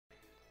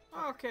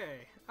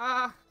Okay.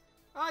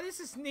 This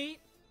is neat.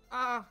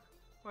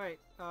 Wait.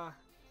 What's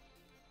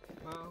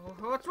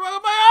wrong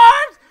with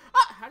my arms?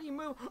 How do you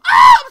move?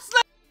 I'm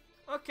slipping.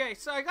 Okay,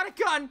 so I got a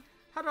gun.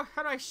 How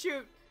do I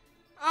shoot?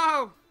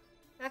 Oh,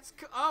 that's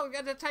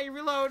how you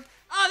reload.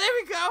 Oh, there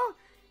we go.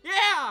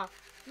 Yeah.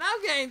 Now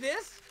I'm getting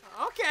this.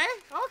 Okay.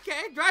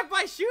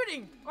 Drive-by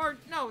shooting. Or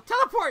no,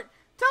 teleport.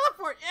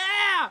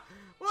 Yeah.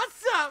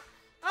 What's up?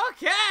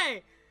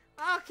 Okay.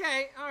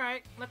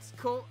 Alright. That's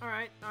cool.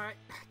 Alright.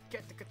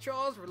 Get the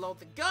controls, reload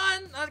the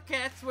gun. Okay,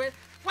 that's weird.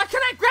 Why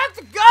can't I grab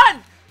the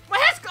gun? My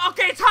head's...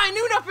 Okay, it's high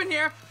noon up in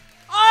here.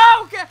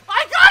 Oh, okay.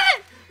 I got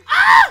it!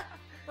 Ah!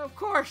 Of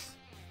course.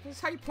 This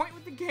is how you point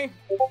with the game.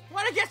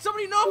 Why do I get so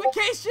many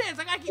notifications?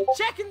 I gotta keep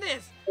checking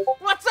this.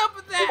 What's up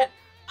with that?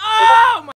 Oh, my...